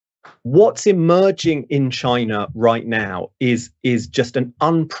What's emerging in China right now is just an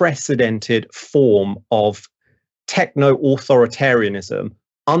unprecedented form of techno-authoritarianism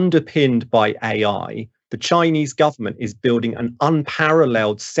underpinned by AI. The Chinese government is building an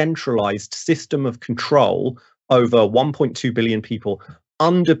unparalleled centralized system of control over 1.2 billion people,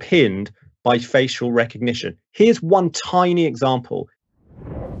 underpinned by facial recognition. Here's one tiny example.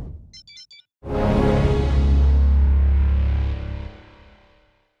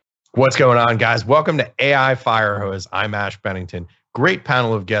 What's going on, guys? Welcome to AI Firehose. I'm Ash Bennington. Great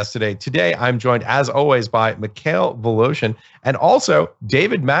panel of guests today. Today, I'm joined, as always, by Mikhail Voloshin and also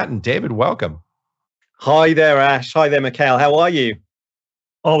David Mattin. David, welcome. Hi there, Ash. Hi there, Mikhail. How are you?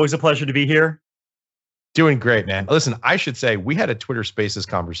 Always a pleasure to be here. Doing great, man. Listen, I should say we had a Twitter Spaces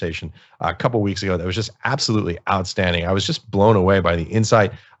conversation a couple of weeks ago that was just absolutely outstanding. I was just blown away by the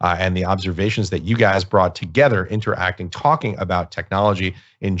insight and the observations that you guys brought together, interacting, talking about technology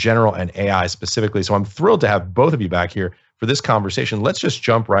in general and AI specifically. So I'm thrilled to have both of you back here for this conversation. Let's just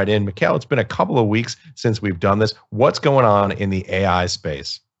jump right in. Mikhail, it's been a couple of weeks since we've done this. What's going on in the AI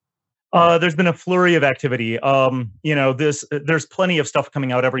space? There's been a flurry of activity. There's plenty of stuff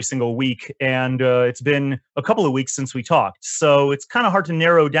coming out every single week, and it's been a couple of weeks since we talked. So it's kind of hard to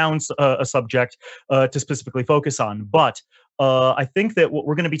narrow down a subject to specifically focus on. But I think that what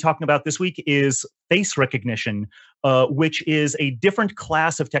we're going to be talking about this week is face recognition, which is a different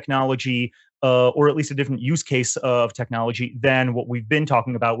class of technology, or at least a different use case of technology than what we've been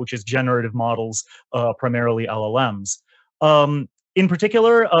talking about, which is generative models, primarily LLMs. In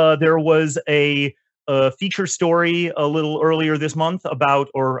particular, there was a feature story a little earlier this month about,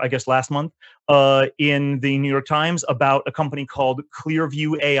 or I guess last month, in the New York Times about a company called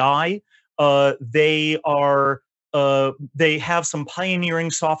Clearview AI. They have some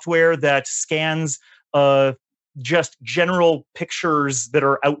pioneering software that scans just general pictures that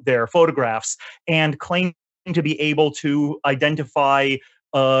are out there, photographs, and claim to be able to identify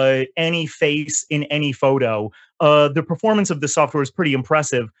any face in any photo. The performance of the software is pretty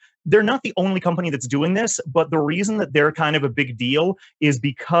impressive. They're not the only company that's doing this, but the reason that they're kind of a big deal is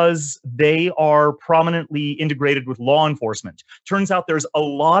because they are prominently integrated with law enforcement. Turns out there's a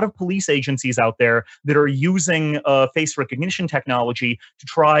lot of police agencies out there that are using face recognition technology to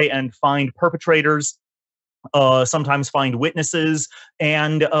try and find perpetrators, sometimes find witnesses,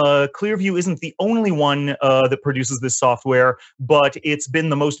 and Clearview isn't the only one that produces this software, but it's been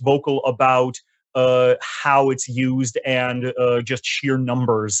the most vocal about how it's used and just sheer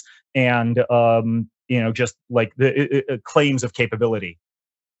numbers and just like the claims of capability.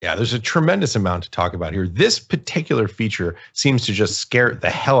 Yeah, there's a tremendous amount to talk about here. This particular feature seems to just scare the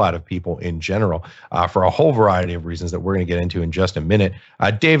hell out of people in general for a whole variety of reasons that we're going to get into in just a minute.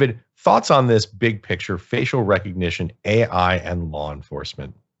 David, thoughts on this big picture, facial recognition, AI, and law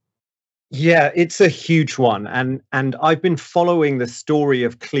enforcement? Yeah, it's a huge one. And I've been following the story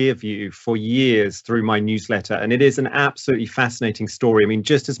of Clearview for years through my newsletter, and it is an absolutely fascinating story. I mean,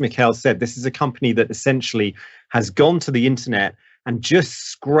 just as Mikhail said, this is a company that essentially has gone to the internet and just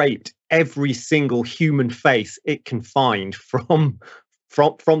scraped every single human face it can find from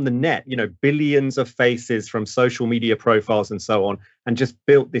the net, billions of faces from social media profiles and so on, and just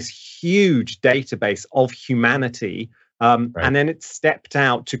built this huge database of humanity. Right. And then it stepped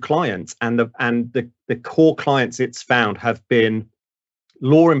out to clients, and the core clients it's found have been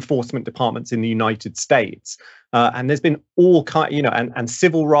law enforcement departments in the United States, and there's been all and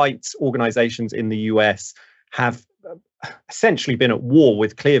civil rights organizations in the US have essentially been at war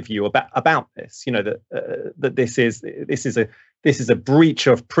with Clearview about this. That this is a breach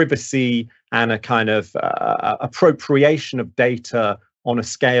of privacy and a kind of appropriation of data on a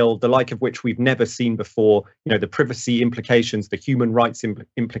scale the like of which we've never seen before. The privacy implications, the human rights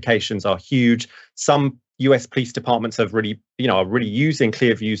implications are huge. Some US police departments are really using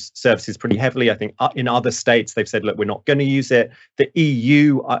Clearview's services pretty heavily. I think in other states they've said, look, we're not going to use it. The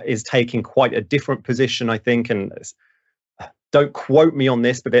EU is taking quite a different position, I think, and don't quote me on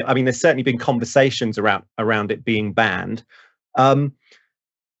this, but there's certainly been conversations around it being banned.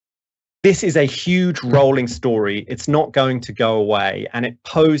 This is a huge rolling story. It's not going to go away, and it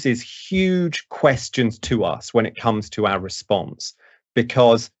poses huge questions to us when it comes to our response.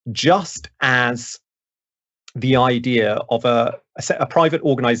 Because just as the idea of a private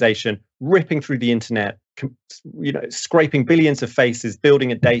organization ripping through the internet, scraping billions of faces,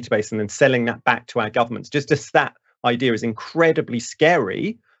 building a database, and then selling that back to our governments, just as that idea is incredibly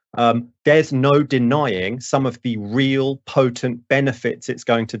scary, there's no denying some of the real potent benefits it's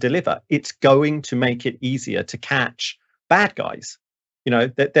going to deliver. It's going to make it easier to catch bad guys.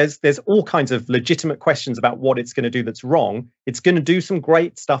 There's all kinds of legitimate questions about what it's going to do that's wrong. It's going to do some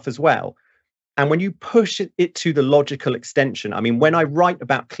great stuff as well. And when you push it to the logical extension, I mean, when I write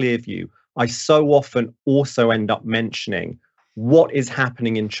about Clearview, I so often also end up mentioning what is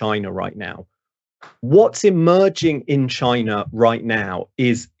happening in China right now. What's emerging in China right now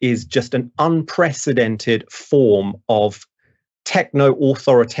is just an unprecedented form of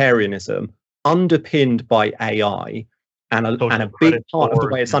techno-authoritarianism underpinned by AI. And a big part of the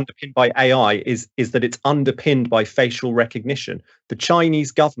way it's underpinned by AI is that it's underpinned by facial recognition. The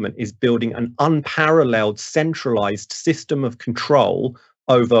Chinese government is building an unparalleled centralized system of control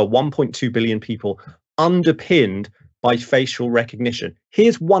over 1.2 billion people, underpinned by facial recognition.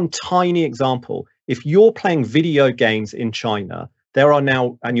 Here's one tiny example. If you're playing video games in China, there are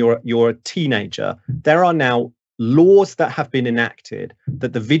now, and you're a teenager, there are now laws that have been enacted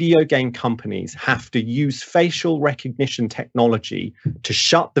that the video game companies have to use facial recognition technology to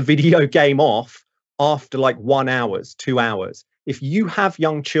shut the video game off after like 1 hour, 2 hours. If you have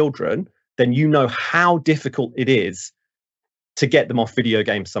young children, then you know how difficult it is to get them off video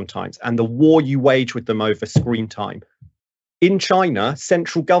games sometimes, and the war you wage with them over screen time. In China,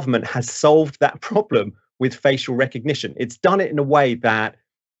 central government has solved that problem with facial recognition. It's done it in a way that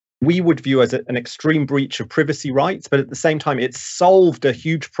we would view as an extreme breach of privacy rights, but at the same time, it's solved a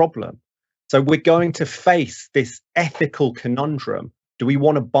huge problem. So we're going to face this ethical conundrum. Do we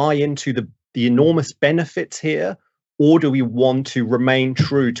want to buy into the enormous benefits here, or do we want to remain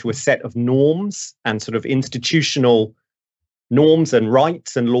true to a set of norms and sort of institutional norms and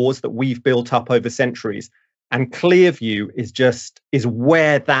rights and laws that we've built up over centuries? And Clearview is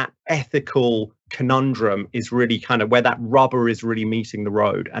where that ethical conundrum is really kind of where that rubber is really meeting the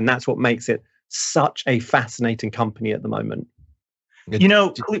road. And that's what makes it such a fascinating company at the moment.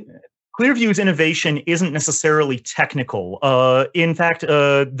 Clearview's innovation isn't necessarily technical. In fact,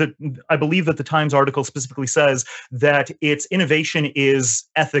 I believe that the Times article specifically says that its innovation is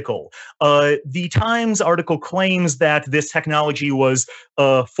ethical. The Times article claims that this technology was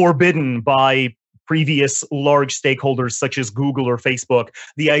forbidden by previous large stakeholders such as Google or Facebook.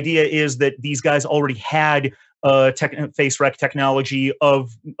 The idea is that these guys already had face rec technology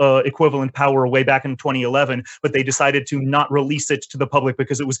of equivalent power way back in 2011, but they decided to not release it to the public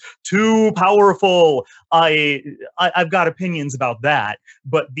because it was too powerful. I've got opinions about that,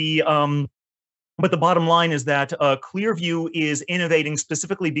 but the bottom line is that Clearview is innovating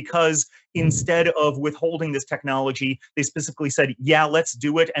specifically because instead of withholding this technology, they specifically said, yeah, let's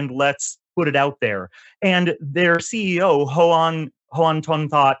do it and let's put it out there. And their CEO, Hoan Ton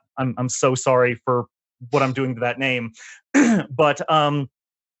Thought, I'm so sorry for what I'm doing to that name, but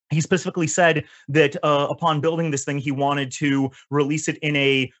he specifically said that upon building this thing, he wanted to release it in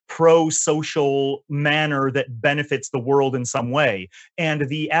a pro-social manner that benefits the world in some way. And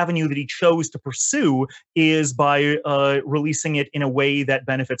the avenue that he chose to pursue is by releasing it in a way that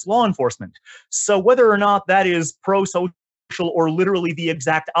benefits law enforcement. So whether or not that is pro-social or literally the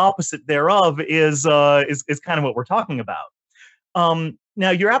exact opposite thereof is kind of what we're talking about. Now,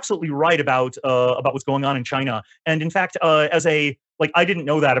 you're absolutely right about what's going on in China. And in fact, I didn't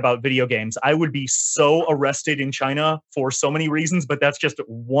know that about video games. I would be so arrested in China for so many reasons, but that's just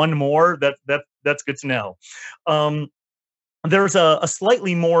one more. That's good to know. There's a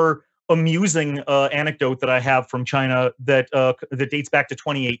slightly more amusing anecdote that I have from China that dates back to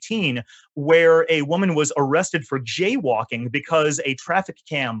 2018, where a woman was arrested for jaywalking because a traffic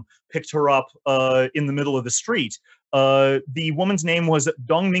cam picked her up in the middle of the street. The woman's name was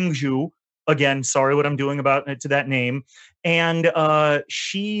Dong Mingzhu. Again, sorry what I'm doing to that name. And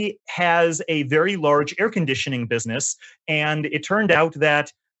she has a very large air conditioning business. And it turned out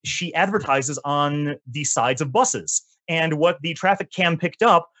that she advertises on the sides of buses. And what the traffic cam picked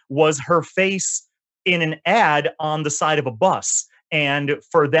up was her face in an ad on the side of a bus. And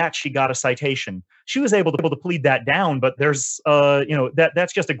for that, she got a citation. She was able to plead that down, but there's,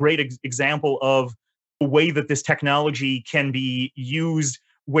 that's just a great example of the way that this technology can be used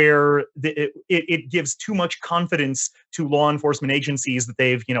where it gives too much confidence to law enforcement agencies that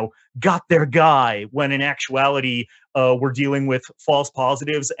they've, got their guy, when in actuality, we're dealing with false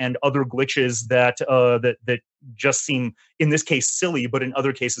positives and other glitches that just seem, in this case, silly, but in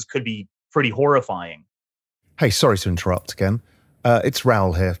other cases could be pretty horrifying. Hey, sorry to interrupt again. It's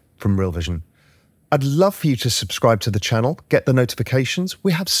Raoul here from Real Vision. I'd love for you to subscribe to the channel, get the notifications.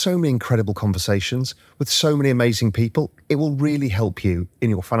 We have so many incredible conversations with so many amazing people. It will really help you in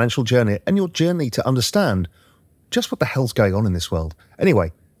your financial journey and your journey to understand just what the hell's going on in this world.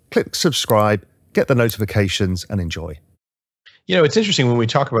 Anyway, click subscribe, get the notifications, and enjoy. You know, it's interesting when we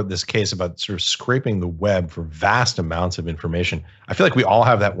talk about this case about sort of scraping the web for vast amounts of information. I feel like we all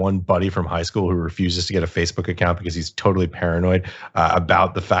have that one buddy from high school who refuses to get a Facebook account because he's totally paranoid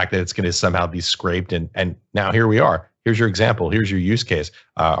about the fact that it's going to somehow be scraped. And now here we are. Here's your example. Here's your use case.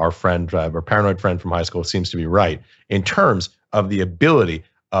 Our paranoid friend from high school seems to be right in terms of the ability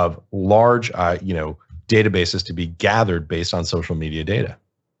of large, databases to be gathered based on social media data.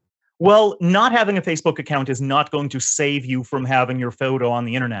 Well, not having a Facebook account is not going to save you from having your photo on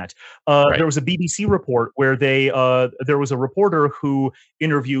the internet. Right. There was a BBC report where there was a reporter who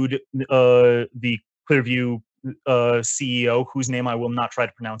interviewed the Clearview CEO, whose name I will not try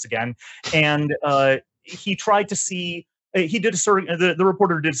to pronounce again, and he tried to see. He did a search. The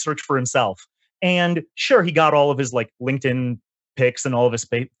reporter did a search for himself, and sure, he got all of his like LinkedIn pics and all of his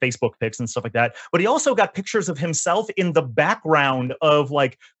Facebook pics and stuff like that. But he also got pictures of himself in the background of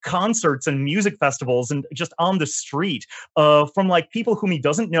like concerts and music festivals and just on the street from like people whom he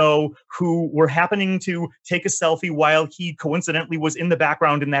doesn't know who were happening to take a selfie while he coincidentally was in the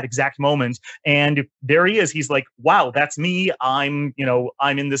background in that exact moment. And there he is. He's like, wow, that's me. I'm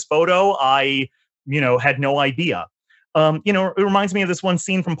in this photo. I had no idea. It reminds me of this one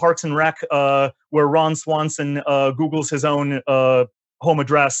scene from Parks and Rec where Ron Swanson Googles his own home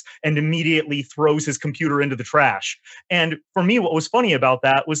address and immediately throws his computer into the trash. And for me, what was funny about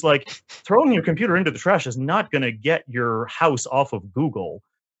that was like throwing your computer into the trash is not going to get your house off of Google.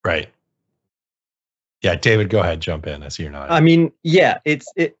 Right. Yeah, David, go ahead, jump in. I see you're not. I mean, yeah,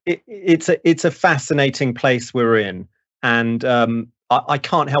 it's a fascinating place we're in, and I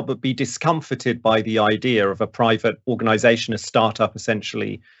can't help but be discomforted by the idea of a private organization, a startup,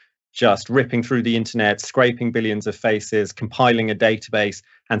 essentially just ripping through the internet, scraping billions of faces, compiling a database,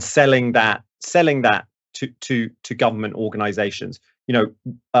 and selling that to government organizations. We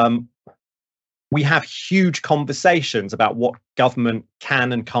have huge conversations about what government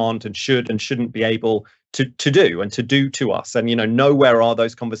can and can't and should and shouldn't be able to do to us. And, nowhere are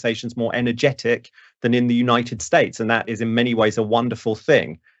those conversations more energetic than in the United States. And that is in many ways a wonderful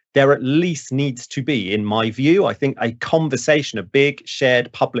thing. There at least needs to be, in my view, I think a conversation, a big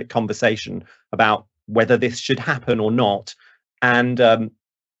shared public conversation about whether this should happen or not. And,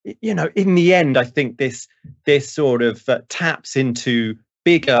 in the end, I think this sort of taps into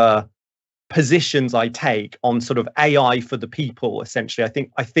bigger positions I take on sort of AI for the people. Essentially,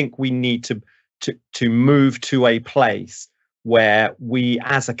 I think we need to move to a place where we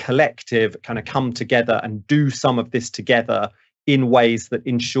as a collective kind of come together and do some of this together in ways that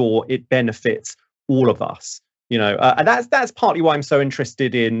ensure it benefits all of us. And that's partly why I'm so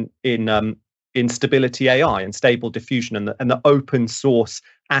interested in stability AI and stable diffusion and the open source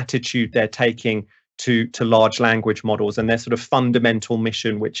attitude they're taking to large language models and their sort of fundamental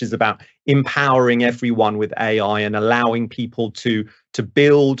mission, which is about empowering everyone with AI and allowing people to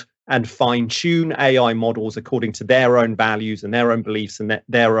build and fine-tune AI models according to their own values and their own beliefs and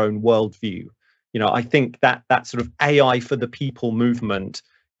their own worldview. I think that sort of AI for the people movement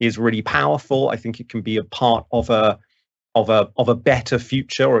is really powerful. I think it can be a part of a better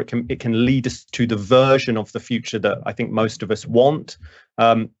future, or it can lead us to the version of the future that I think most of us want.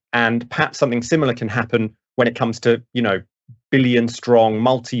 And perhaps something similar can happen when it comes to billion-strong,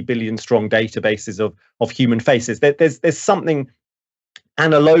 multi-billion-strong databases of human faces. There's something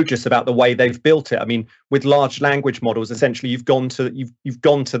analogous about the way they've built it. I mean, with large language models, essentially you've gone to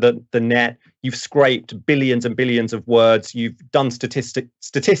the net, you've scraped billions and billions of words, you've done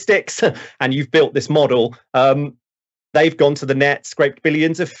statistics, and you've built this model. They've gone to the net, scraped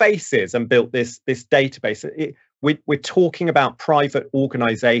billions of faces, and built this database. We're talking about private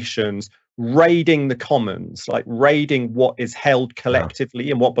organizations raiding the commons, like raiding what is held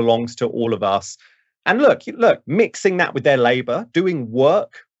collectively and what belongs to all of us. And look, mixing that with their labor, doing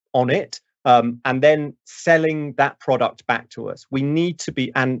work on it, and then selling that product back to us. We need to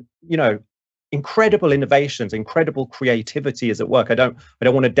be, and incredible innovations, incredible creativity is at work. I don't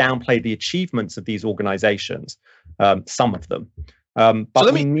want to downplay the achievements of these organizations, some of them,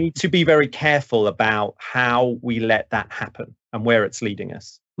 but we need to be very careful about how we let that happen and where it's leading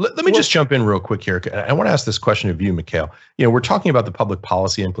us. Let me just jump in real quick here. I want to ask this question of you, Mikhail. We're talking about the public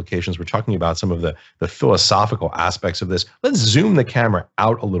policy implications. We're talking about some of the philosophical aspects of this. Let's zoom the camera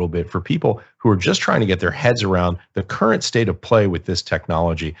out a little bit for people who are just trying to get their heads around the current state of play with this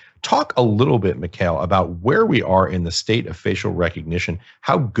technology. Talk a little bit, Mikhail, about where we are in the state of facial recognition.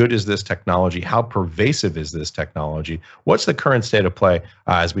 How good is this technology? How pervasive is this technology? What's the current state of play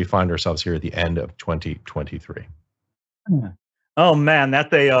as we find ourselves here at the end of 2023? Oh man, that's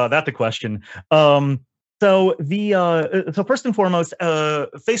the question. So so first and foremost,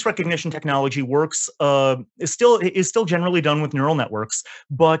 face recognition technology works is still generally done with neural networks,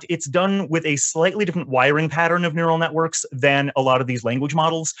 but it's done with a slightly different wiring pattern of neural networks than a lot of these language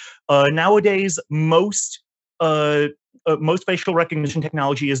models. Nowadays, most facial recognition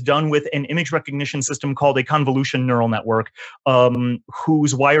technology is done with an image recognition system called a convolution neural network,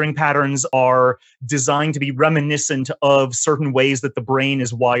 whose wiring patterns are designed to be reminiscent of certain ways that the brain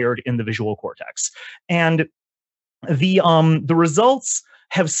is wired in the visual cortex. And the results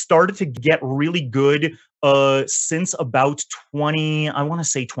have started to get really good since about I want to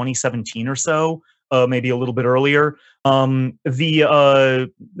say 2017 or so. Maybe a little bit earlier. There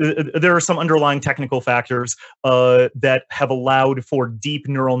are some underlying technical factors that have allowed for deep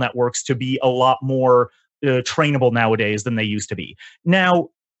neural networks to be a lot more trainable nowadays than they used to be. Now,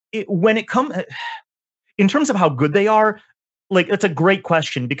 when it comes in terms of how good they are, like, it's a great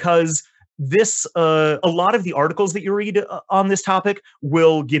question, because a lot of the articles that you read on this topic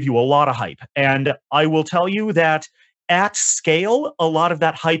will give you a lot of hype, and I will tell you that at scale, a lot of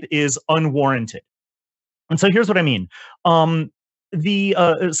that hype is unwarranted. And so here's what I mean. So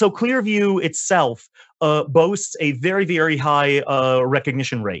Clearview itself boasts a very, very high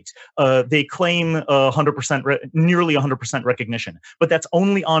recognition rate. They claim 100%, nearly 100% recognition, but that's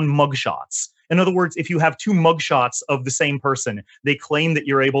only on mugshots. In other words, if you have two mugshots of the same person, they claim that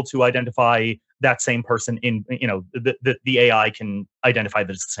you're able to identify that same person the AI can identify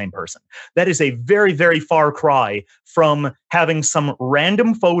that it's the same person. That is a very, very far cry from having some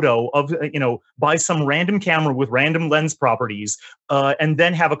random photo of, by some random camera with random lens properties, and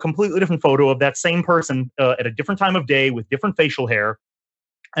then have a completely different photo of that same person at a different time of day with different facial hair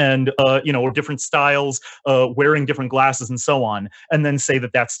and, or different styles, wearing different glasses and so on, and then say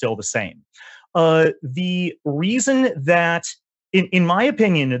that that's still the same. The reason that, in my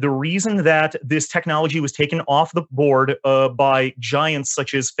opinion, the reason that this technology was taken off the board by giants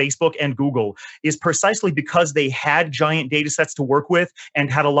such as Facebook and Google is precisely because they had giant data sets to work with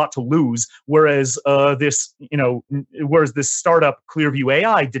and had a lot to lose, whereas this startup Clearview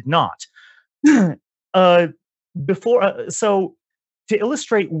AI did not. So to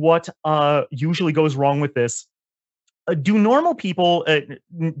illustrate what usually goes wrong with this, do normal people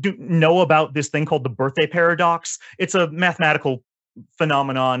know about this thing called the birthday paradox? It's a mathematical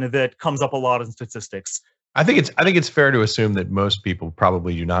phenomenon that comes up a lot in statistics. I think it's fair to assume that most people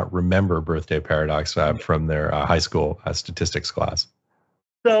probably do not remember birthday paradox from their high school statistics class.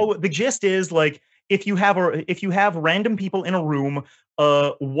 So the gist is, like, if you have random people in a room,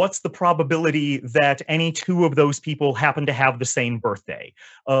 what's the probability that any two of those people happen to have the same birthday?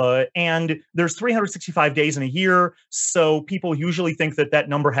 And there's 365 days in a year, so people usually think that that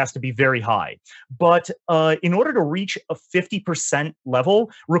number has to be very high. But in order to reach a 50% level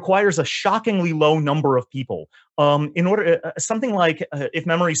requires a shockingly low number of people. Something like, if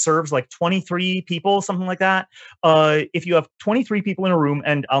memory serves, like 23 people, something like that. If you have 23 people in a room,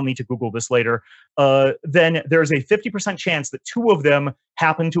 and I'll need to Google this later, then there's a 50% chance that two of them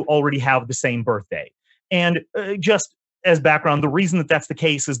happen to already have the same birthday. And just as background, the reason that that's the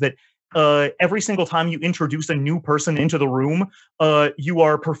case is that every single time you introduce a new person into the room, you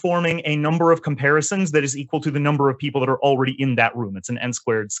are performing a number of comparisons that is equal to the number of people that are already in that room. It's an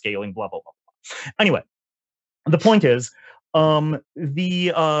n-squared scaling, blah, blah, blah. Anyway, the point is,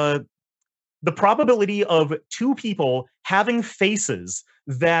 the probability of two people having faces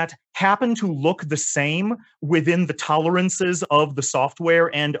that happen to look the same within the tolerances of the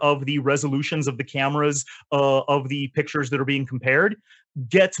software and of the resolutions of the cameras of the pictures that are being compared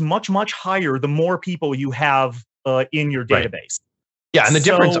gets much, much higher the more people you have in your database. Right. Yeah, and the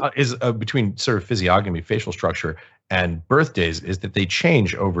difference is between sort of physiognomy, facial structure, and birthdays is that they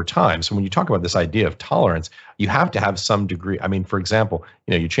change over time. So when you talk about this idea of tolerance, you have to have some degree. I mean, for example,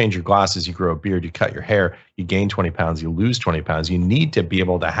 you change your glasses, you grow a beard, you cut your hair, you gain 20 pounds, you lose 20 pounds. You need to be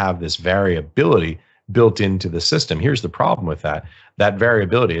able to have this variability built into the system. Here's the problem with that. That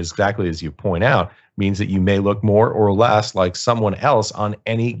variability, exactly as you point out, means that you may look more or less like someone else on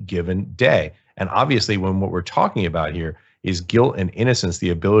any given day. And obviously, when what we're talking about here is guilt and innocence, the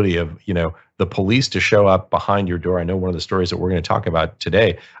ability of, the police to show up behind your door. I know one of the stories that we're going to talk about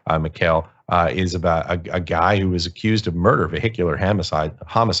today, Mikhail, is about a guy who was accused of murder, vehicular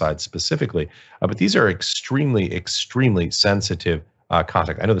homicide specifically. But these are extremely, extremely sensitive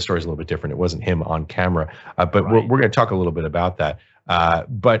contact. I know the story is a little bit different. It wasn't him on camera, but right. We're going to talk a little bit about that.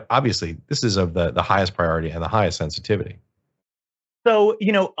 But obviously, this is of the highest priority and the highest sensitivity. So,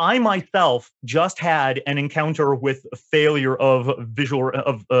 I myself just had an encounter with a failure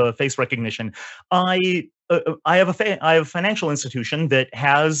of face recognition. I have a financial institution that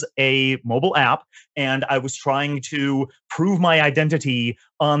has a mobile app, and I was trying to prove my identity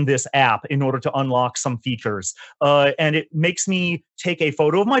on this app in order to unlock some features. And it makes me take a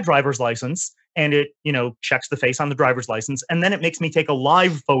photo of my driver's license, and it, checks the face on the driver's license, and then it makes me take a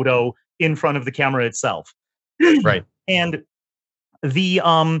live photo in front of the camera itself. Right. And the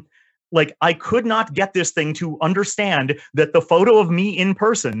I could not get this thing to understand that the photo of me in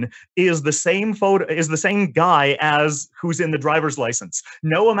person is the same guy as who's in the driver's license.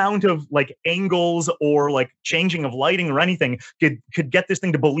 No amount of angles or changing of lighting or anything could get this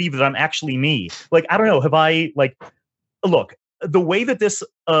thing to believe that I'm actually me. I don't know, have I look, the way that this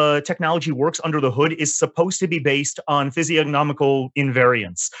technology works under the hood is supposed to be based on physiognomical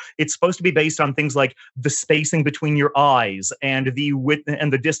invariance. It's supposed to be based on things like the spacing between your eyes and the width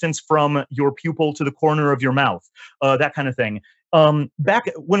and the distance from your pupil to the corner of your mouth, that kind of thing.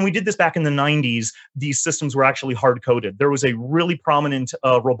 Back when we did this back in the 90s, these systems were actually hard-coded. There was a really prominent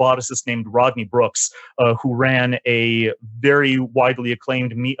roboticist named Rodney Brooks who ran a very widely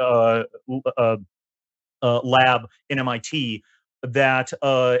acclaimed lab in MIT that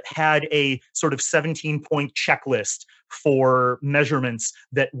had a sort of 17-point checklist for measurements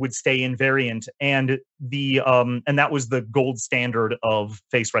that would stay invariant, and that was the gold standard of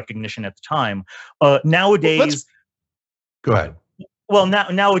face recognition at the time. Nowadays, go ahead. Well,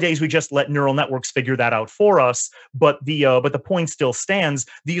 nowadays we just let neural networks figure that out for us, but the point still stands.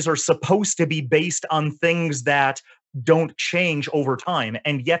 These are supposed to be based on things that don't change over time,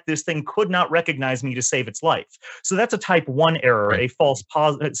 and yet this thing could not recognize me to save its life. So that's a type 1 error, right. A false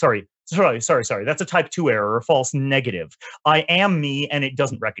positive. Sorry. That's a type 2 error, a false negative. I am me, and it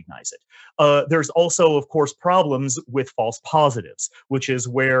doesn't recognize it. There's also, of course, problems with false positives, which is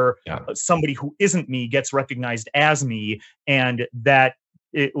where somebody who isn't me gets recognized as me, and that,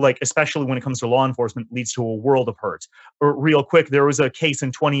 especially when it comes to law enforcement, leads to a world of hurt. Real quick, there was a case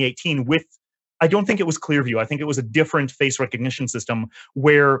in 2018 with, I don't think it was Clearview, I think it was a different face recognition system,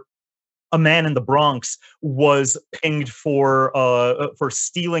 where a man in the Bronx was pinged for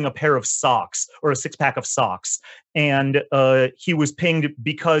stealing a pair of socks, or a 6-pack of socks, and he was pinged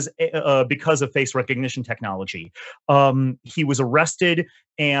because of face recognition technology. He was arrested,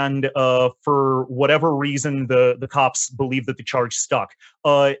 and for whatever reason, the cops believed that the charge stuck.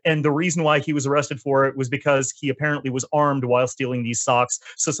 And the reason why he was arrested for it was because he apparently was armed while stealing these socks.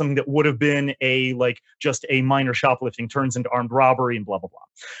 So something that would have been just a minor shoplifting turns into armed robbery, and blah blah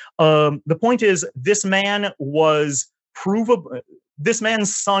blah. The point is, this man was provable. This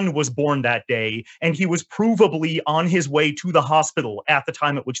man's son was born that day, and he was provably on his way to the hospital at the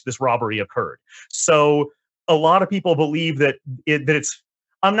time at which this robbery occurred. So a lot of people believe that it's.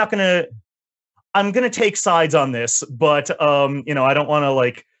 I'm gonna take sides on this, but I don't want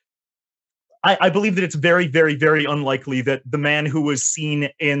to I believe that it's very, very, very unlikely that the man who was seen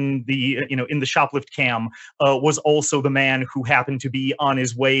in the shoplift cam was also the man who happened to be on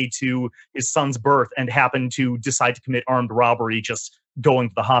his way to his son's birth and happened to decide to commit armed robbery just going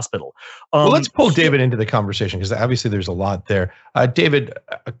to the hospital. Well, let's pull David into the conversation, because obviously there's a lot there. David,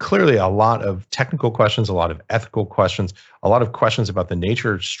 clearly a lot of technical questions, a lot of ethical questions, a lot of questions about the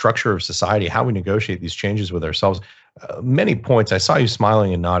nature, structure of society, how we negotiate these changes with ourselves. Many points. I saw you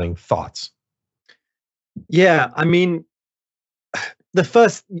smiling and nodding. Thoughts? Yeah, I mean, the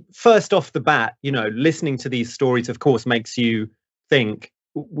first off the bat, listening to these stories, of course, makes you think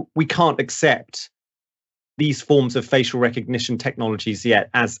we can't accept these forms of facial recognition technologies yet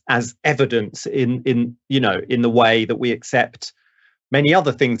as evidence in the way that we accept many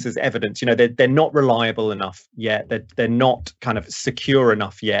other things as evidence. They're not reliable enough yet. They're not kind of secure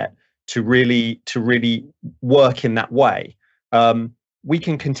enough yet to really work in that way. We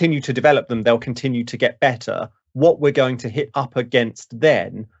can continue to develop them. They'll continue to get better. What we're going to hit up against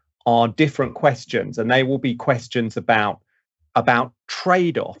then are different questions, and they will be questions about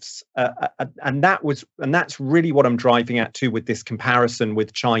trade-offs. And that's really what I'm driving at too with this comparison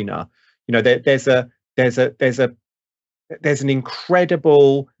with China. There's an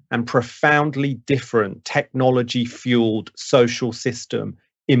incredible and profoundly different technology-fueled social system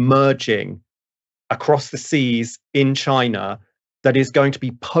emerging across the seas in China that is going to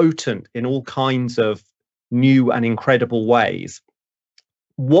be potent in all kinds of new and incredible ways.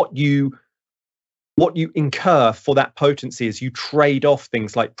 What you incur for that potency is you trade off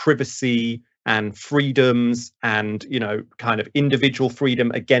things like privacy and freedoms and kind of individual freedom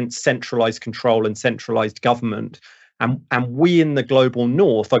against centralized control and centralized government. And we in the global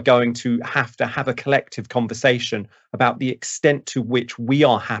north are going to have a collective conversation about the extent to which we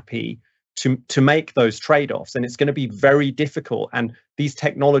are happy to make those trade-offs. And it's going to be very difficult. And these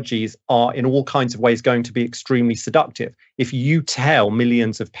technologies are in all kinds of ways going to be extremely seductive. If you tell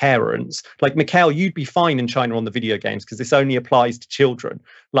millions of parents, like Mikhail, you'd be fine in China on the video games because this only applies to children.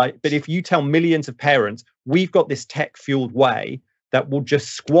 But if you tell millions of parents, we've got this tech-fueled way that will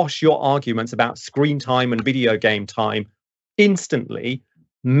just squash your arguments about screen time and video game time instantly,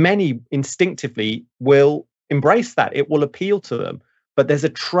 many instinctively will embrace that. It will appeal to them. But there's a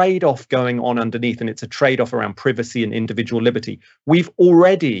trade-off going on underneath, and it's a trade-off around privacy and individual liberty. We've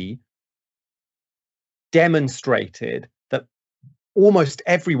already demonstrated that almost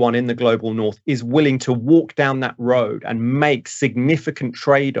everyone in the global north is willing to walk down that road and make significant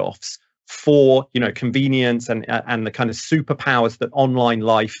trade-offs for, convenience and the kind of superpowers that online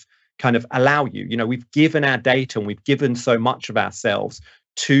life kind of allow you. We've given our data and we've given so much of ourselves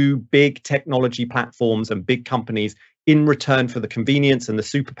to big technology platforms and big companies in return for the convenience and the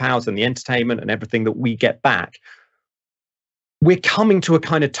superpowers and the entertainment and everything that we get back. We're coming to a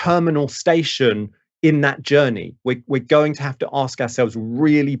kind of terminal station in that journey. We're going to have to ask ourselves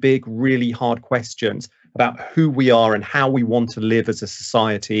really big, really hard questions about who we are and how we want to live as a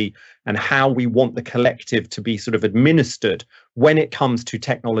society and how we want the collective to be sort of administered when it comes to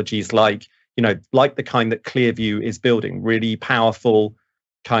technologies like the kind that Clearview is building, really powerful,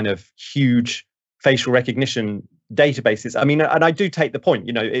 kind of huge facial recognition databases. I mean, and I do take the point,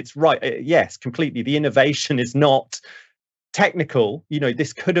 it's right. Yes, completely. The innovation is not technical.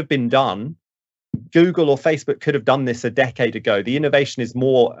 This could have been done. Google or Facebook could have done this a decade ago. The innovation is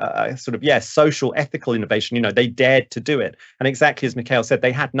more social, ethical innovation. They dared to do it. And exactly as Mikhail said,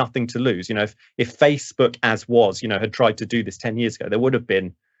 they had nothing to lose. If Facebook had tried to do this 10 years ago, there would have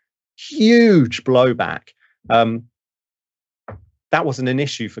been huge blowback. That wasn't an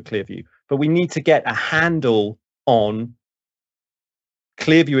issue for Clearview. But we need to get a handle on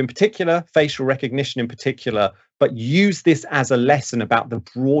Clearview in particular, facial recognition in particular, but use this as a lesson about the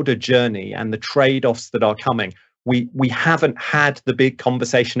broader journey and the trade-offs that are coming. We haven't had the big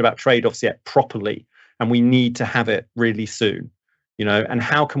conversation about trade-offs yet properly, and we need to have it really soon. And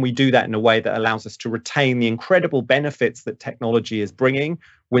how can we do that in a way that allows us to retain the incredible benefits that technology is bringing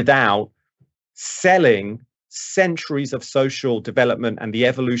without selling centuries of social development and the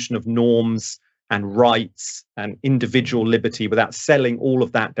evolution of norms and rights and individual liberty, without selling all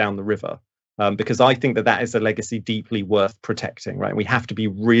of that down the river? Because I think that is a legacy deeply worth protecting, right? We have to be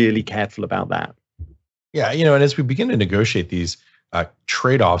really careful about that. Yeah, and as we begin to negotiate these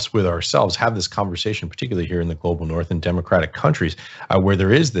trade-offs with ourselves, have this conversation, particularly here in the global north and democratic countries where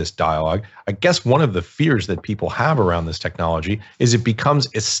there is this dialogue, I guess one of the fears that people have around this technology is it becomes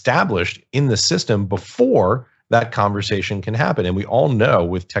established in the system before that conversation can happen. And we all know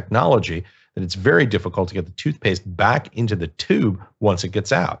with technology that it's very difficult to get the toothpaste back into the tube once it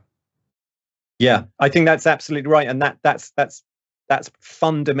gets out. Yeah, I think that's absolutely right. And that's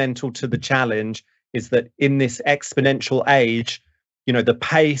fundamental to the challenge, is that in this exponential age, the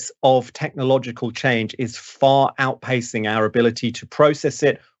pace of technological change is far outpacing our ability to process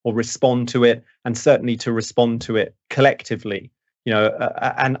it or respond to it, and certainly to respond to it collectively.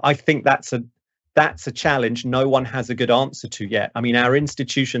 And I think that's a challenge no one has a good answer to yet. I mean, our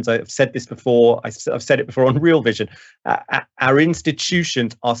institutions, I've said this before, I've said it before on Real Vision, our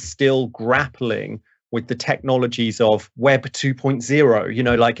institutions are still grappling with the technologies of Web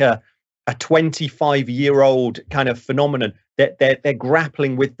 2.0, like a 25-year-old kind of phenomenon. They're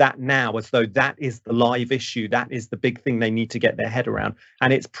grappling with that now as though that is the live issue. That is the big thing they need to get their head around.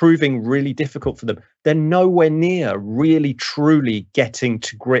 And it's proving really difficult for them. They're nowhere near really, truly getting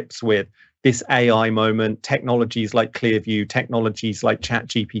to grips with this AI moment, technologies like Clearview, technologies like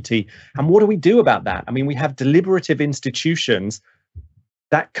ChatGPT. And what do we do about that? I mean, we have deliberative institutions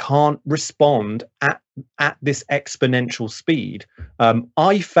that can't respond at this exponential speed.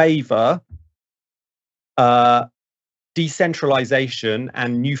 I favor decentralization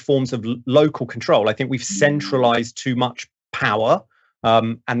and new forms of local control. I think we've centralized too much power,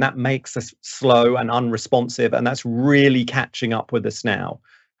 and that makes us slow and unresponsive, and that's really catching up with us now.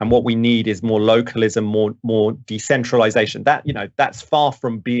 And what we need is more localism, more decentralization. That's far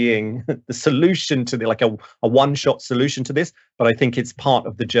from being the solution to a one-shot solution to this, but I think it's part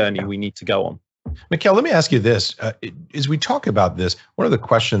of the journey we need to go on. Mikhail, let me ask you this. As we talk about this, one of the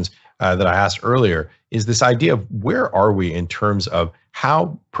questions that I asked earlier is this idea of where are we in terms of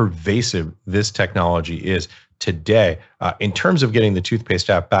how pervasive this technology is today in terms of getting the toothpaste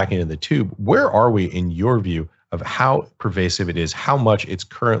app back into the tube. Where are we in your view of how pervasive it is, how much it's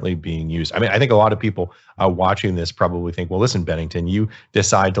currently being used. I mean, I think a lot of people watching this probably think, well, listen, Bennington, you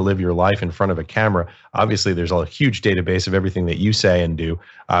decide to live your life in front of a camera. Obviously, there's a huge database of everything that you say and do.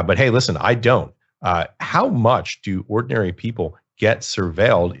 But hey, listen, I don't. How much do ordinary people get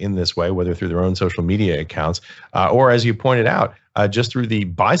surveilled in this way, whether through their own social media accounts, or as you pointed out, just through the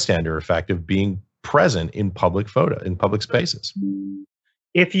bystander effect of being present in public spaces?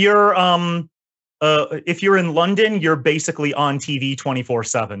 If you're in London, you're basically on TV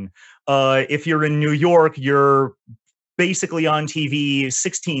 24/7. If you're in New York, you're basically on TV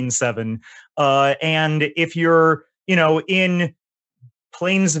 16/7. And if you're, in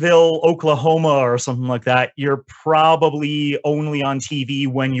Plainsville, Oklahoma, or something like that, you're probably only on TV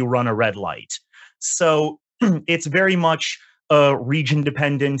when you run a red light. So it's very much region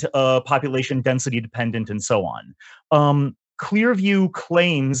dependent, population density dependent, and so on. Clearview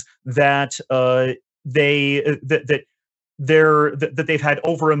claims that they've had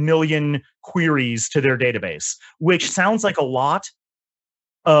over 1 million queries to their database, which sounds like a lot,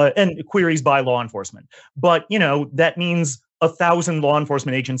 and queries by law enforcement. But that means 1,000 law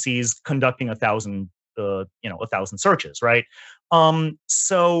enforcement agencies conducting 1,000 searches, right?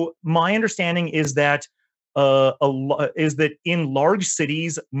 So my understanding is that in large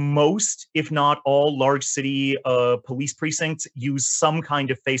cities, most, if not all, large city police precincts use some kind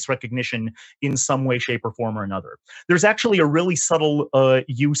of face recognition in some way, shape, or form or another. There's actually a really subtle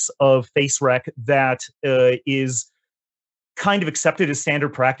use of face rec that is kind of accepted as standard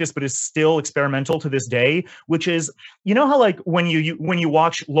practice, but is still experimental to this day, which is, how like when you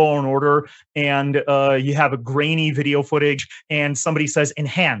watch Law and Order and you have a grainy video footage and somebody says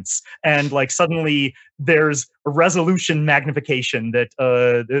enhance, and like suddenly there's a resolution magnification that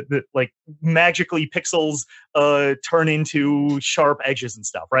like magically pixels turn into sharp edges and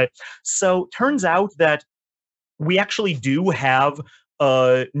stuff, right? So turns out that we actually do have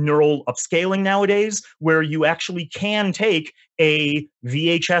neural upscaling nowadays, where you actually can take a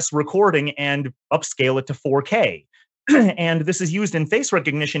VHS recording and upscale it to 4K. And this is used in face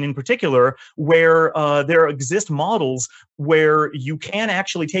recognition in particular, where there exist models where you can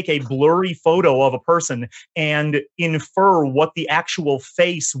actually take a blurry photo of a person and infer what the actual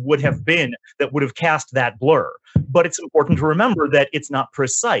face would have been that would have cast that blur. But it's important to remember that it's not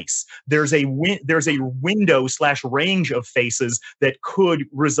precise. There's a window/range of faces that could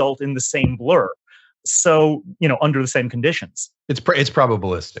result in the same blur. So, under the same conditions. It's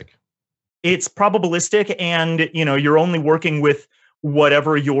probabilistic. It's probabilistic, and you're only working with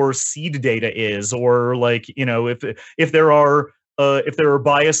whatever your seed data is, or like if there are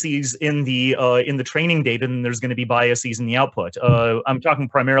biases in the training data, then there's going to be biases in the output. I'm talking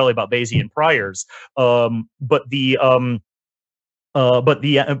primarily about Bayesian priors, but at the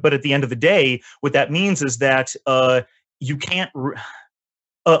end of the day, what that means is that you can't.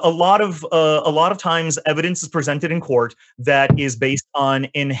 A lot of times, evidence is presented in court that is based on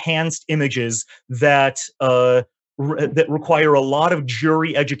enhanced images that require a lot of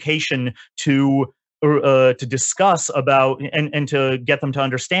jury education to discuss about and to get them to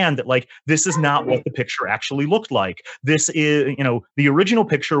understand that, like, this is not what the picture actually looked like. This is, the original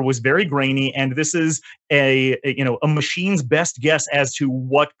picture was very grainy, and this is a machine's best guess as to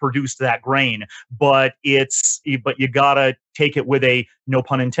what produced that grain. But you gotta take it with a, no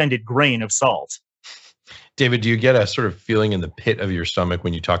pun intended, grain of salt. David, do you get a sort of feeling in the pit of your stomach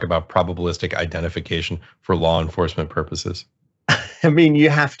when you talk about probabilistic identification for law enforcement purposes? I mean, you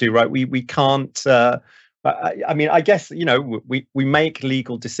have to, right? We can't. I mean, I guess we make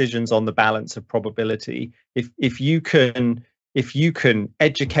legal decisions on the balance of probability. If you can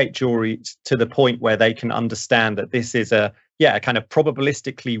educate juries to the point where they can understand that this is a kind of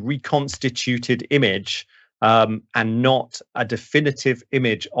probabilistically reconstituted image, and not a definitive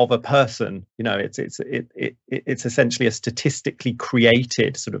image of a person, it's essentially a statistically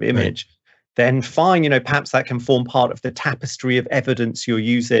created sort of image. Right. Then fine, perhaps that can form part of the tapestry of evidence you're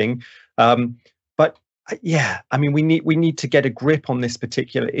using. But yeah, I mean, we need to get a grip on this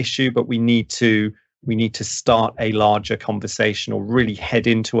particular issue, but we need to start a larger conversation, or really head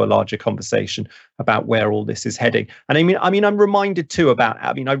into a larger conversation about where all this is heading. And I mean, I'm reminded too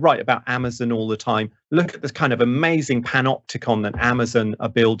I write about Amazon all the time. Look at this kind of amazing panopticon that Amazon are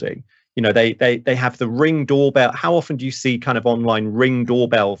building. They have the Ring doorbell. How often do you see kind of online Ring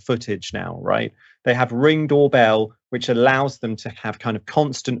doorbell footage now, right? They have Ring doorbell, which allows them to have kind of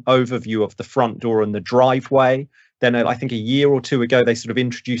constant overview of the front door and the driveway. Then I think a year or two ago, they sort of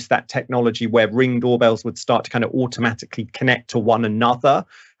introduced that technology where Ring doorbells would start to kind of automatically connect to one another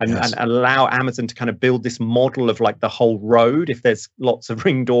and allow Amazon to kind of build this model of like the whole road. If there's lots of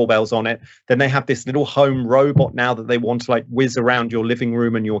Ring doorbells on it, then they have this little home robot now that they want to like whiz around your living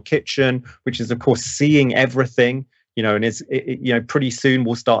room and your kitchen, which is of course seeing everything, you know, and you know, pretty soon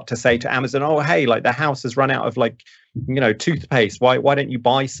we'll start to say to Amazon, oh, hey, like the house has run out of like, you know, toothpaste. Why don't you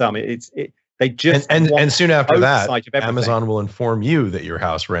buy some? They just and soon after that, Amazon will inform you that your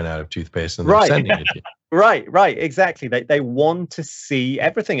house ran out of toothpaste and they're sending it to you. Right, exactly. They want to see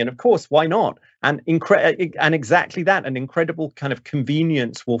everything, and of course, why not? And exactly that, an incredible kind of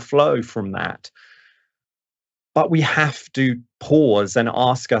convenience will flow from that. But we have to pause and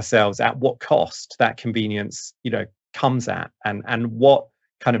ask ourselves at what cost that convenience, you know, comes at, and what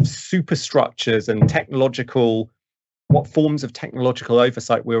kind of superstructures and what forms of technological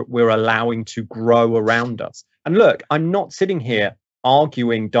oversight we're allowing to grow around us. And look, I'm not sitting here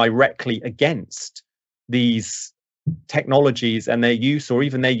arguing directly against these technologies and their use, or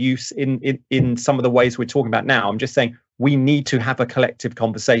even their use in some of the ways we're talking about now. I'm just saying we need to have a collective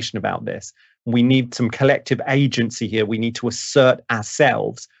conversation about this. We need some collective agency here. We need to assert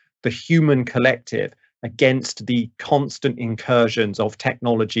ourselves, the human collective, against the constant incursions of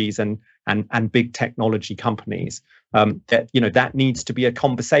technologies and big technology companies. That, you know, that needs to be a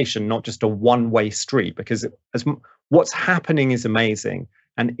conversation, not just a one-way street, because what's happening is amazing,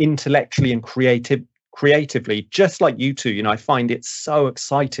 and intellectually and creatively, just like you two, you know, I find it so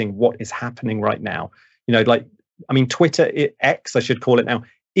exciting what is happening right now. You know, like, I mean, Twitter, X, I should call it now,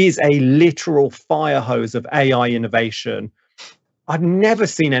 is a literal fire hose of AI innovation. I've never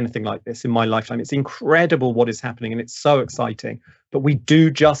seen anything like this in my lifetime. It's incredible what is happening, and it's so exciting. But we do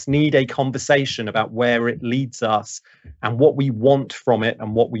just need a conversation about where it leads us and what we want from it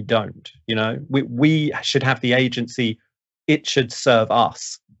and what we don't. You know, we should have the agency. It should serve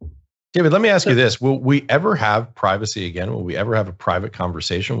us. David, let me ask you this. Will we ever have privacy again? Will we ever have a private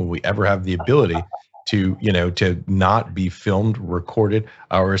conversation? Will we ever have the ability to, you know, to not be filmed, recorded,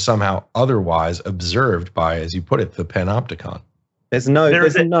 or somehow otherwise observed by, as you put it, the panopticon? There's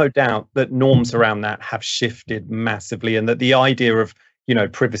no doubt that norms around that have shifted massively, and that the idea of, you know,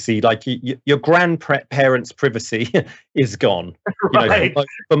 privacy, like your grandparents' privacy, is gone. Right. You know,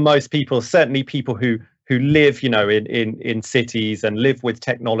 for most people, certainly people who live, you know, in cities and live with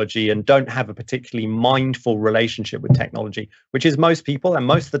technology and don't have a particularly mindful relationship with technology, which is most people, and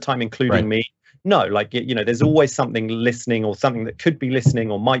most of the time, including me. No, like, you know, there's always something listening, or something that could be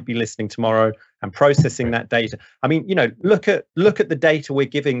listening or might be listening tomorrow, and processing that data. I mean, you know, look at the data we're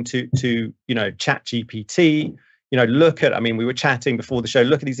giving to you know, ChatGPT. You know, look at, I mean, we were chatting before the show,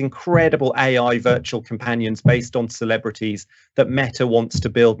 look at these incredible AI virtual companions based on celebrities that Meta wants to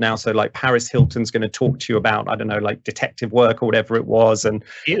build now. So like Paris Hilton's going to talk to you about, I don't know, like detective work or whatever it was. And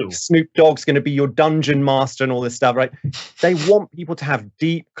Snoop Dogg's going to be your dungeon master and all this stuff, right? They want people to have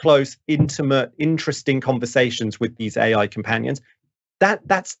deep, close, intimate, interesting conversations with these AI companions.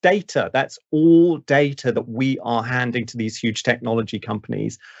 That's data. That's all data that we are handing to these huge technology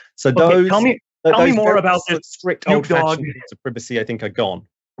companies. So okay, tell me more about this strict old-fashioned rules of privacy, I think, are gone.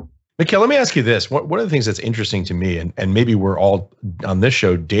 Mikhail, let me ask you this. One of the things that's interesting to me, and maybe we're all on this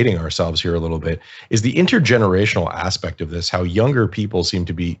show dating ourselves here a little bit, is the intergenerational aspect of this, how younger people seem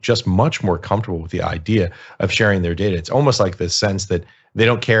to be just much more comfortable with the idea of sharing their data. It's almost like this sense that they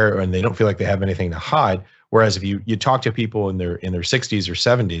don't care and they don't feel like they have anything to hide. Whereas if you talk to people in their 60s or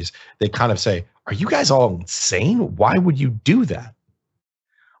 70s, they kind of say, are you guys all insane? Why would you do that?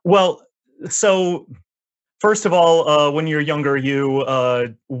 Well, so first of all, when you're younger, you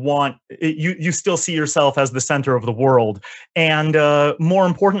you still see yourself as the center of the world. And more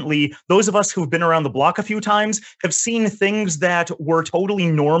importantly, those of us who've been around the block a few times have seen things that were totally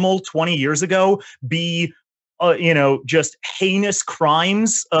normal 20 years ago be you know, just heinous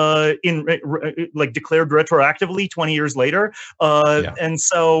crimes like declared retroactively 20 years later. And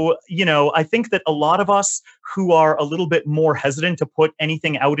so, you know, I think that a lot of us who are a little bit more hesitant to put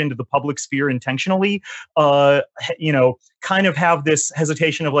anything out into the public sphere intentionally, you know, kind of have this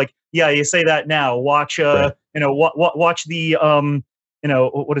hesitation of like, yeah, you say that now, watch, you know, watch the, you know,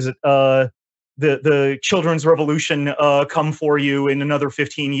 what is it? The children's revolution come for you in another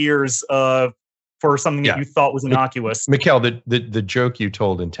 15 years, for something that you thought was innocuous. Mikhail, the joke you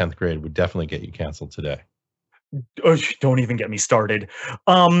told in 10th grade would definitely get you canceled today. Oh, don't even get me started.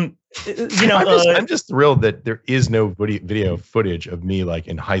 You know, I'm just thrilled that there is no video footage of me like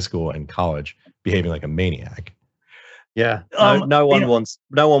in high school and college behaving like a maniac. Yeah, no one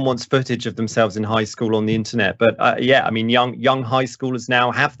wants footage of themselves in high school on the internet. But yeah, I mean, young high schoolers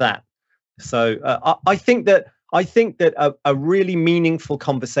now have that. So I think that I think that a really meaningful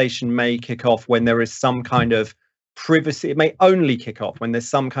conversation may kick off when there is some kind of privacy. It may only kick off when there's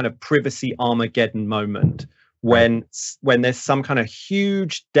some kind of privacy Armageddon moment, when there's some kind of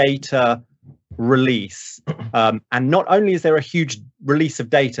huge data release, and not only is there a huge release of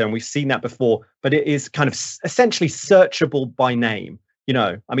data, and we've seen that before, but it is kind of essentially searchable by name.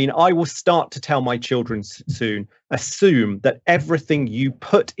 I mean, I will start to tell my children soon, assume that everything you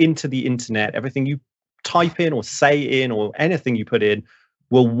put into the internet, everything you type in or say in or anything you put in,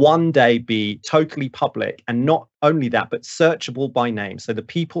 will one day be totally public. And not only that, but searchable by name. So the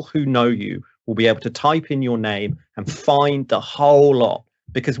people who know you will be able to type in your name and find the whole lot.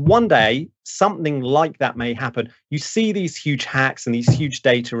 Because one day something like that may happen. You see these huge hacks and these huge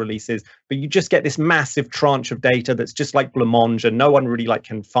data releases, but you just get this massive tranche of data that's just like blancmange, and no one really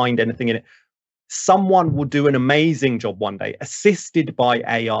can find anything in it. Someone will do an amazing job one day, assisted by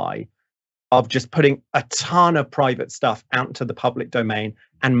AI, of just putting a ton of private stuff out into the public domain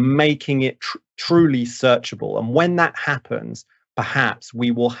and making it truly searchable. And when that happens, perhaps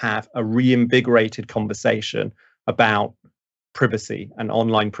we will have a reinvigorated conversation about privacy and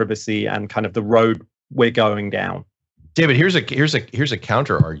online privacy and kind of the road we're going down. David, here's a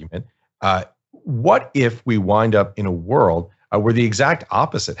counter argument. What if we wind up in a world where the exact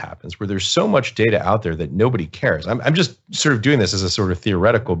opposite happens, where there's so much data out there that nobody cares? I'm just sort of doing this as a sort of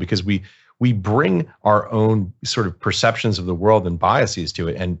theoretical, because we bring our own sort of perceptions of the world and biases to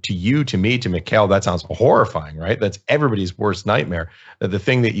it. And to you, to me, to Mikhail, that sounds horrifying, right? That's everybody's worst nightmare. The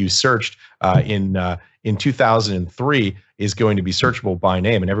thing that you searched in 2003 is going to be searchable by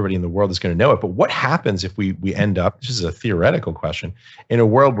name, and everybody in the world is going to know it. But what happens if we end up, this is a theoretical question, in a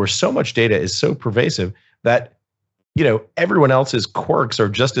world where so much data is so pervasive that everyone else's quirks are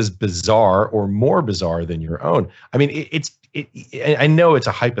just as bizarre or more bizarre than your own? I mean, I know it's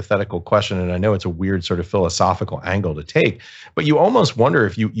a hypothetical question, and I know it's a weird sort of philosophical angle to take, but you almost wonder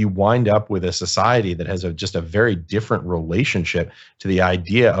if you wind up with a society that has just a very different relationship to the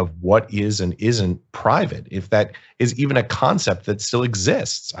idea of what is and isn't private, if that is even a concept that still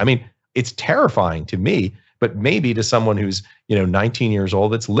exists. I mean, it's terrifying to me, but maybe to someone who's 19 years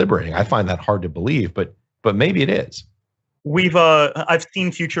old, it's liberating. I find that hard to believe, but maybe it is. I've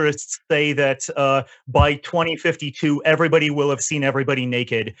seen futurists say that by 2052, everybody will have seen everybody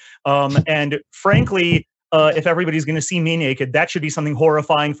naked. And frankly, if everybody's going to see me naked, that should be something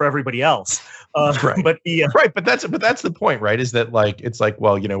horrifying for everybody else. Right. But that's the point, right? Is that it's like,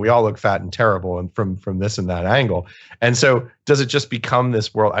 well, we all look fat and terrible, and from this and that angle. And so does it just become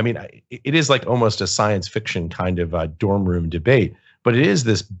this world? I mean, it is like almost a science fiction kind of dorm room debate, but it is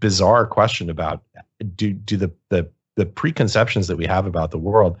this bizarre question about do the preconceptions that we have about the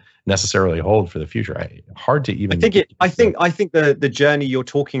world necessarily hold for the future? Hard to even. I think the journey you're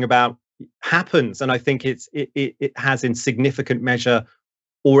talking about happens, and I think it has in significant measure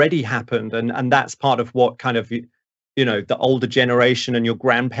already happened, and that's part of what kind of the older generation and your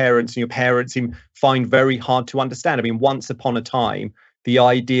grandparents and your parents find very hard to understand. I mean, once upon a time, the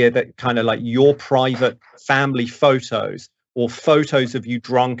idea that kind of like your private family photos or photos of you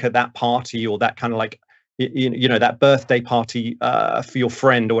drunk at that party, or that kind of like that birthday party for your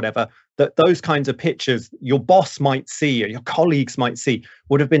friend or whatever, that those kinds of pictures your boss might see or your colleagues might see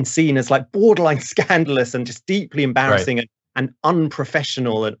would have been seen as like borderline scandalous and just deeply embarrassing, right, and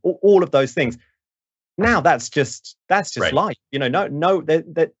unprofessional and all of those things. Now that's just right. Life.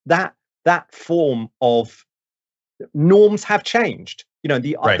 That form of norms have changed.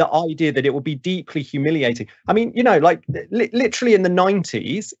 The idea that it will be deeply humiliating. I mean, literally in the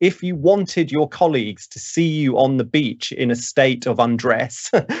 90s, if you wanted your colleagues to see you on the beach in a state of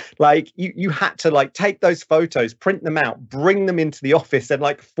undress, you had to take those photos, print them out, bring them into the office, and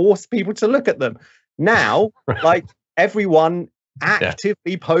force people to look at them. Now, everyone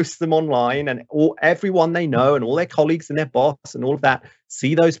actively posts them online, and everyone they know and all their colleagues and their boss and all of that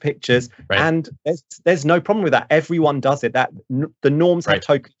see those pictures, right. And there's no problem with that. Everyone does it. That the norms have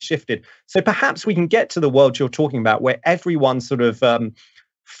totally shifted. So perhaps we can get to the world you're talking about, where everyone's sort of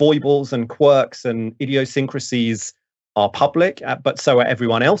foibles and quirks and idiosyncrasies are public, but so are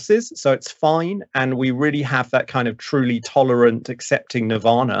everyone else's. So it's fine, and we really have that kind of truly tolerant, accepting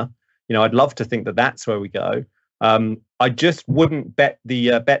nirvana. I'd love to think that that's where we go. I just wouldn't bet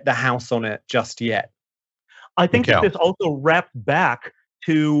the house on it just yet. I think that this also wrapped back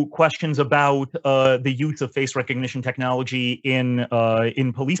to questions about the use of face recognition technology in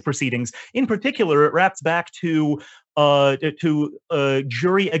police proceedings. In particular, it wraps back to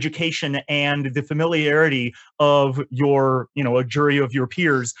jury education and the familiarity of a jury of your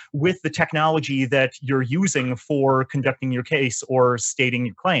peers with the technology that you're using for conducting your case or stating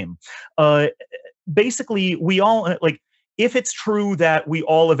your claim. basically, we all like, if it's true that we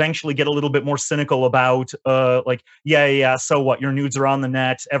all eventually get a little bit more cynical about, like, yeah, so what? Your nudes are on the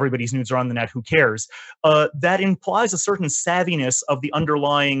net. Everybody's nudes are on the net. Who cares? That implies a certain savviness of the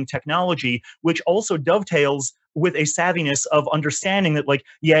underlying technology, which also dovetails with a savviness of understanding that, like,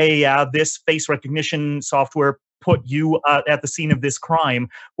 yeah, this face recognition software put you at the scene of this crime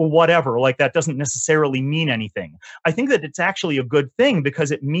or whatever. Like, that doesn't necessarily mean anything. I think that it's actually a good thing,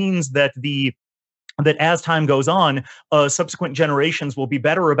 because it means that that as time goes on, subsequent generations will be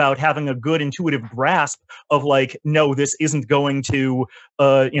better about having a good intuitive grasp of, like, no, this isn't going to,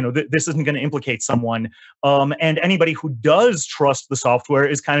 this isn't going to implicate someone. And anybody who does trust the software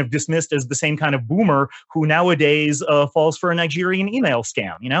is kind of dismissed as the same kind of boomer who nowadays falls for a Nigerian email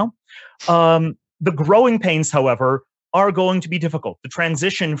scam, The growing pains, however, are going to be difficult. The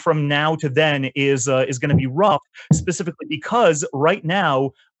transition from now to then is going to be rough, specifically because right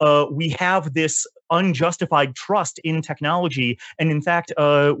now we have this unjustified trust in technology, and in fact,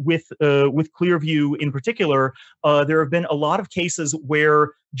 with Clearview in particular, there have been a lot of cases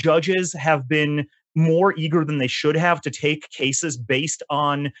where judges have been more eager than they should have to take cases based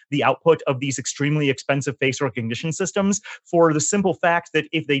on the output of these extremely expensive face recognition systems, for the simple fact that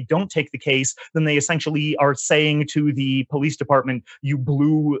if they don't take the case, then they essentially are saying to the police department, you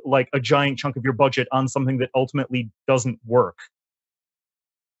blew like a giant chunk of your budget on something that ultimately doesn't work.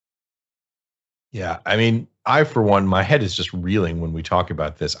 Yeah, I mean, I, for one, my head is just reeling when we talk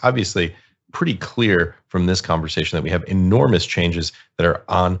about this. Obviously, pretty clear from this conversation that we have enormous changes that are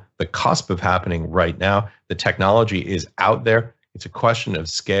on the cusp of happening right now. The technology is out there. It's a question of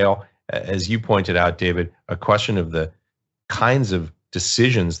scale. As you pointed out, David, a question of the kinds of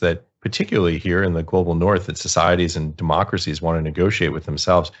decisions that, particularly here in the global north, that societies and democracies want to negotiate with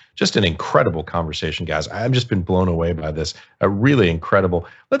themselves. Just an incredible conversation, guys. I've just been blown away by this. Really incredible.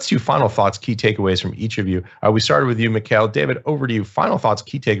 Let's do final thoughts, key takeaways from each of you. We started with you, Mikhail. David, over to you. Final thoughts,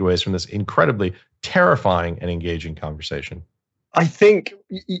 key takeaways from this incredibly terrifying and engaging conversation. I think,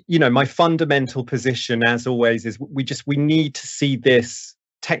 my fundamental position, as always, is we need to see this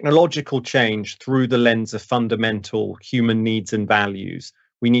technological change through the lens of fundamental human needs and values.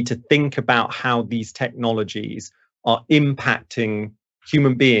 We need to think about how these technologies are impacting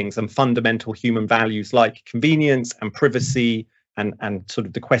human beings and fundamental human values like convenience and privacy and sort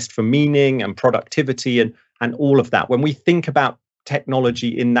of the quest for meaning and productivity and all of that. When we think about technology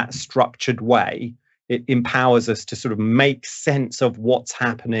in that structured way, it empowers us to sort of make sense of what's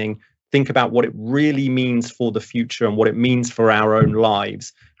happening, think about what it really means for the future and what it means for our own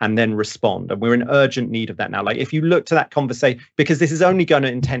lives, and then respond. And we're in urgent need of that now. Like, if you look to that conversation, because this is only going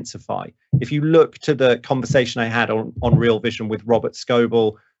to intensify, if you look to the conversation I had on Real Vision with Robert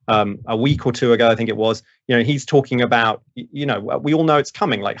Scoble a week or two ago, I think it was, he's talking about, we all know it's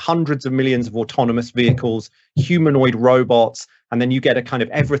coming, like hundreds of millions of autonomous vehicles, humanoid robots, and then you get a kind of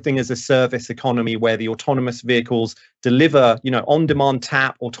everything as a service economy where the autonomous vehicles deliver, on-demand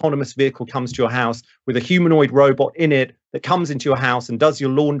tap, autonomous vehicle comes to your house with a humanoid robot in it that comes into your house and does your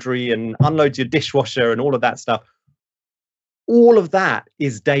laundry and unloads your dishwasher and all of that stuff. All of that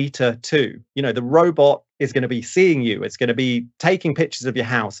is data too. The robot is going to be seeing you. It's going to be taking pictures of your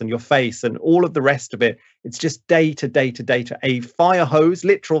house and your face and all of the rest of it. It's just data, a fire hose,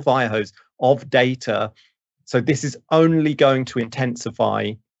 literal fire hose of data. So this is only going to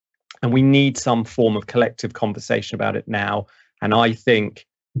intensify, and we need some form of collective conversation about it now. And I think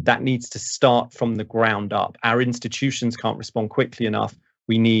that needs to start from the ground up. Our institutions can't respond quickly enough.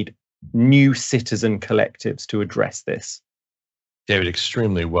 We need new citizen collectives to address this. David,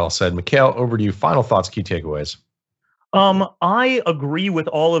 extremely well said. Mikhail, over to you. Final thoughts, key takeaways. I agree with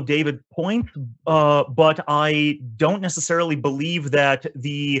all of David's points, but I don't necessarily believe that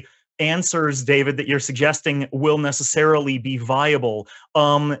the answers, David, that you're suggesting will necessarily be viable.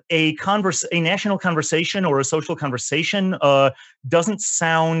 A national conversation or a social conversation doesn't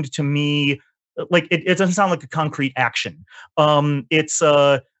sound to me like it doesn't sound like a concrete action.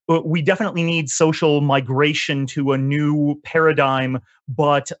 We definitely need social migration to a new paradigm,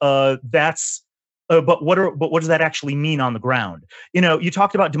 but what does that actually mean on the ground? You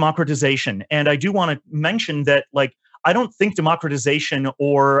talked about democratization, and I do want to mention that, like, I don't think democratization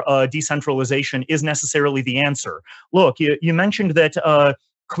or decentralization is necessarily the answer. Look, you mentioned that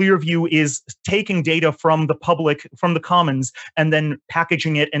Clearview is taking data from the public, from the commons, and then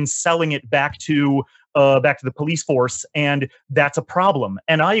packaging it and selling it back to the police force, and that's a problem.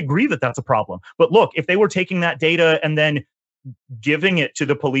 And I agree that that's a problem. But look, if they were taking that data and then giving it to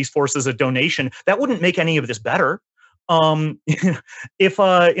the police force as a donation, that wouldn't make any of this better. if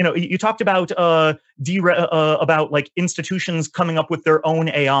you talked about like institutions coming up with their own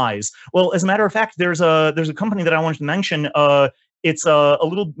AIs. Well, as a matter of fact, there's a company that I wanted to mention. It's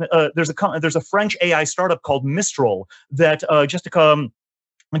there's a French AI startup called Mistral that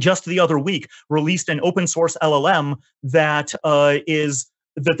just the other week released an open source LLM that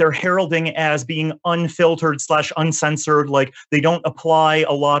they're heralding as being unfiltered / uncensored. Like, they don't apply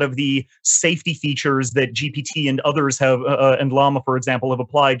a lot of the safety features that GPT and others have, and Llama, for example, have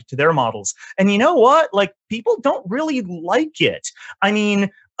applied to their models. And you know what? Like, people don't really like it. I mean,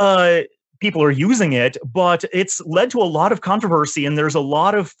 people are using it, but it's led to a lot of controversy, and there's a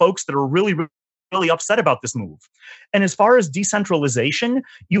lot of folks that are really upset about this move. And as far as decentralization,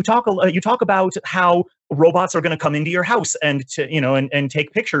 you talk about how robots are going to come into your house and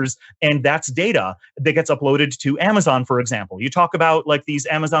take pictures, and that's data that gets uploaded to Amazon, for example. You talk about like these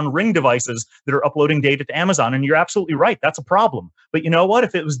Amazon Ring devices that are uploading data to Amazon, and you're absolutely right, that's a problem. But you know what?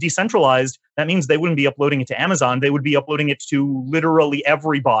 If it was decentralized, that means they wouldn't be uploading it to Amazon. They would be uploading it to literally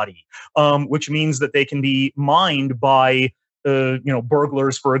everybody, which means that they can be mined by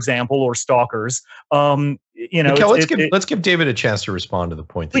burglars, for example, or stalkers. Mikhail, let's give David a chance to respond to the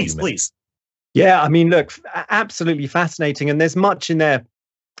point that you made. Please. Yeah, I mean, look, absolutely fascinating, and there's much in there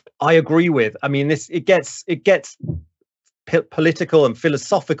I agree with. I mean, it gets political and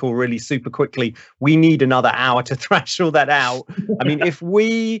philosophical really super quickly. We need another hour to thrash all that out. I mean, if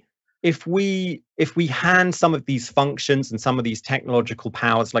we hand some of these functions and some of these technological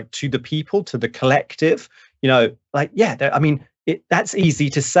powers like to the people, to the collective, that's easy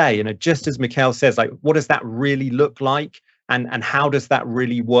to say, just as Mikhail says, like, what does that really look like, and how does that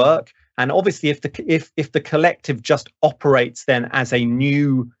really work? And obviously, if the collective just operates then as a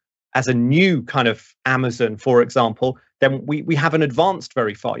new kind of Amazon, for example, then we haven't advanced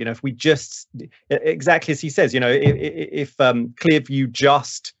very far. If we just, exactly as he says, if Clearview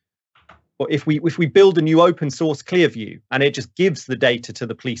just, or if we build a new open source Clearview and it just gives the data to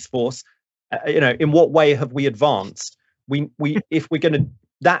the police force, in what way have we advanced? If we're going to,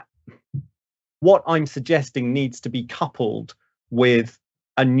 that, what I'm suggesting needs to be coupled with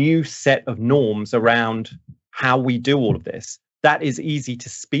a new set of norms around how we do all of this. That is easy to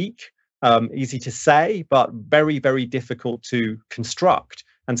speak, easy to say, but very, very difficult to construct,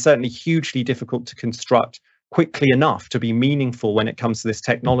 and certainly hugely difficult to construct quickly enough to be meaningful when it comes to this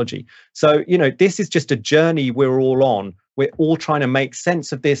technology. So, this is just a journey we're all on. We're all trying to make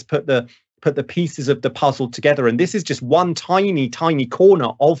sense of this, put the pieces of the puzzle together. And this is just one tiny, tiny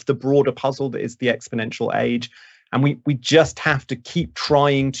corner of the broader puzzle that is the exponential age. And we just have to keep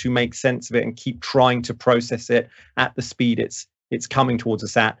trying to make sense of it and keep trying to process it at the speed it's coming towards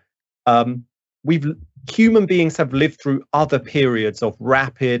us at. Human beings have lived through other periods of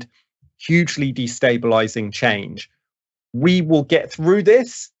rapid, hugely destabilizing change. We will get through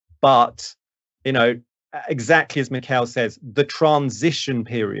this, but exactly as Mikhail says, the transition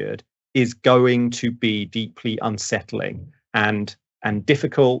period is going to be deeply unsettling and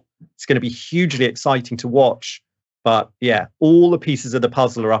difficult. It's going to be hugely exciting to watch. But yeah, all the pieces of the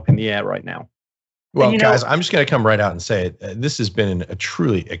puzzle are up in the air right now. Well, guys, I'm just going to come right out and say it. This has been a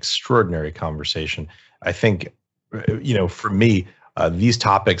truly extraordinary conversation. I think, for me, these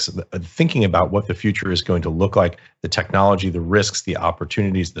topics, thinking about what the future is going to look like, the technology, the risks, the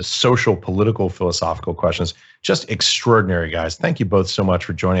opportunities, the social, political, philosophical questions, just extraordinary, guys. Thank you both so much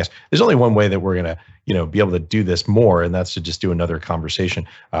for joining us. There's only one way that we're going to, be able to do this more, and that's to just do another conversation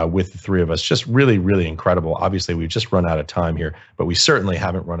with the three of us. Just really, really incredible. Obviously, we've just run out of time here, but we certainly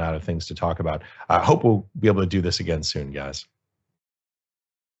haven't run out of things to talk about. I hope we'll be able to do this again soon, guys.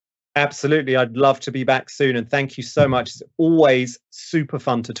 Absolutely. I'd love to be back soon. And thank you so much. It's always super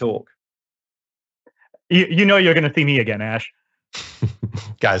fun to talk. You're going to see me again, Ash.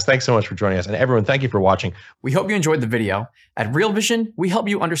 Guys, thanks so much for joining us. And everyone, thank you for watching. We hope you enjoyed the video. At Real Vision, we help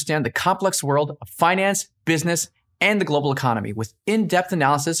you understand the complex world of finance, business, and the global economy with in-depth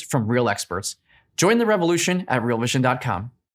analysis from real experts. Join the revolution at realvision.com.